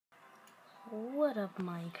What up,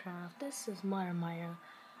 Minecraft? This is Minecraft,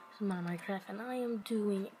 and I am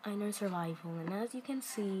doing Island Survival. And as you can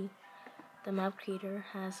see, the map creator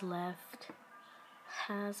has left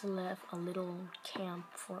a little camp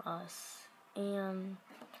for us, and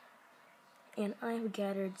I've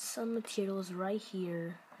gathered some materials right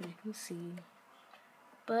here, as you can see.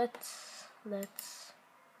 But let's,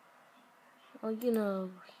 you know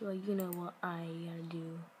what I gotta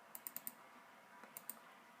do.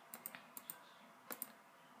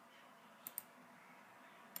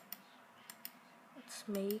 Let's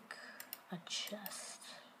make a chest,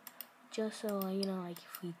 just so like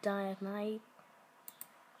if we die at night,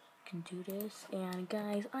 we can do this. And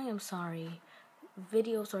guys, I am sorry,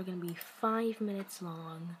 videos are gonna be 5 minutes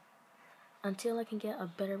long. Until I can get a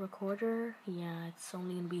better recorder, yeah, it's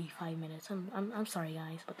only gonna be 5 minutes. I'm sorry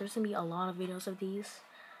guys, but there's gonna be a lot of videos of these.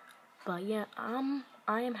 But yeah,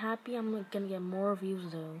 I am happy I'm gonna get more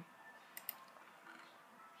views though.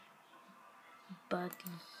 But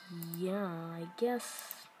yeah, I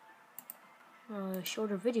guess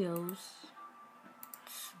shorter videos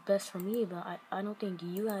it's best for me, but I don't think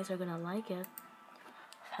you guys are gonna like it,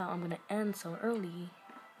 how I'm gonna end so early.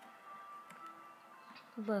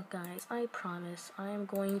 But guys, I promise I am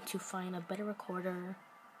going to find a better recorder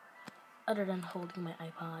other than holding my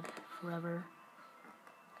iPod forever.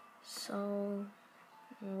 So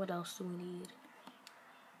what else do we need?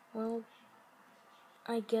 Well,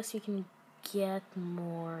 I guess you can get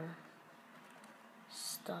more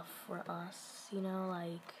stuff for us,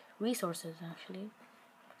 like resources actually.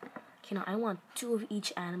 I want 2 of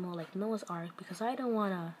each animal, like Noah's Ark, because I don't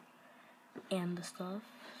wanna end the stuff.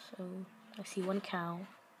 So I see 1 cow.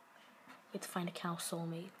 Let's find a cow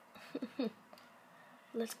soulmate.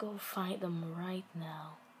 Let's go find them right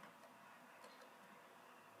now.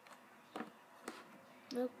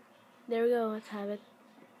 Nope. There we go. Let's have it.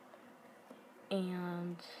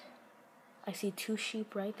 And I see 2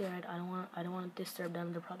 sheep right there. I don't want to disturb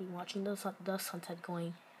them. They're probably watching the sunset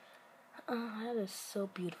going. That is so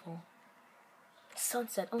beautiful.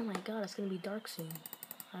 Sunset. Oh my god, it's gonna be dark soon.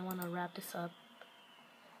 I want to wrap this up.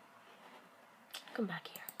 Come back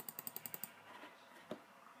here.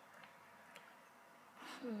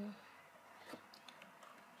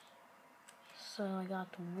 So I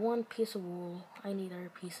got 1 piece of wool. I need other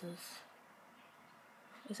pieces.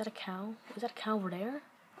 Is that a cow? Is that a cow over there?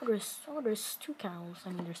 Oh, there's 2 cows. I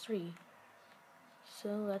mean, there's 3. So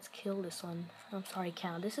let's kill this one. I'm sorry,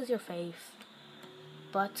 cow. This is your faith.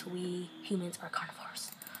 But we humans are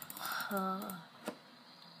carnivores.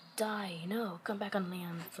 Die. No, come back on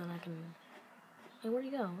land so I can... Hey, where'd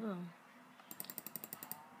you go? Oh.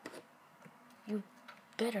 You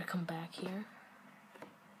better come back here.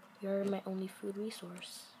 You're my only food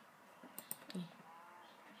resource.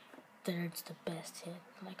 Third's the best hit,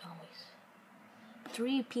 like always.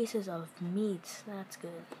 3 pieces of meat. That's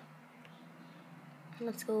good.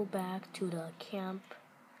 Let's go back to the camp.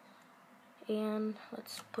 And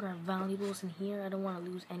let's put our valuables in here. I don't want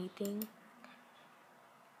to lose anything.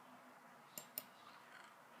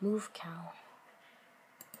 Move cow.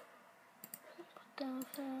 Put down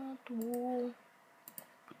that wool.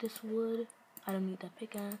 Put this wood. I don't need that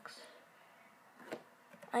pickaxe.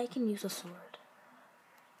 I can use a sword.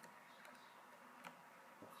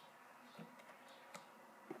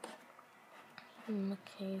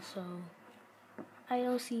 Okay, so I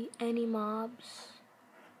don't see any mobs.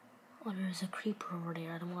 Oh, there's a creeper over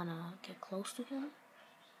there. I don't want to get close to him.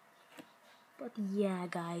 But yeah,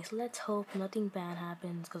 guys, let's hope nothing bad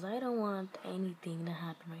happens, because I don't want anything to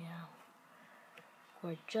happen right now.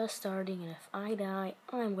 We're just starting, and if I die,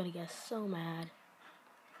 I'm going to get so mad.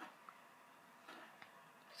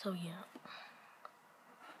 So yeah.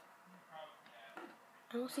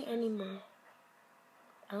 I don't see any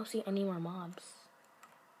more mobs.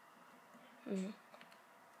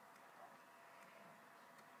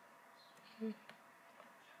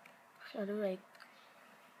 Are there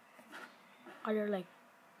like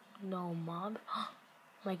no mob? Oh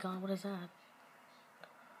my god, what is that?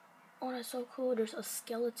 Oh, that's so cool. There's a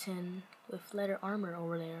skeleton with leather armor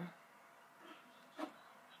over there.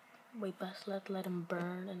 Wait, best let him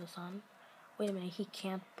burn in the sun. Wait a minute, he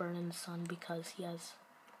can't burn in the sun because he has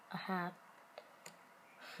a hat.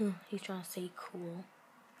 He's trying to stay cool.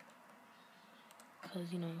 Because,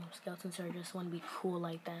 skeletons are just want to be cool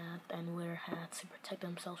like that and wear hats to protect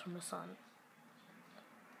themselves from the sun.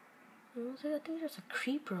 I think there's a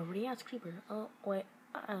creeper over there. Yeah, it's a creeper. Oh, wait.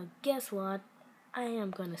 Guess what? I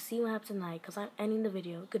am going to see what happens tonight because I'm ending the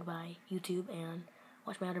video. Goodbye, YouTube, and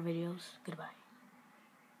watch my other videos. Goodbye.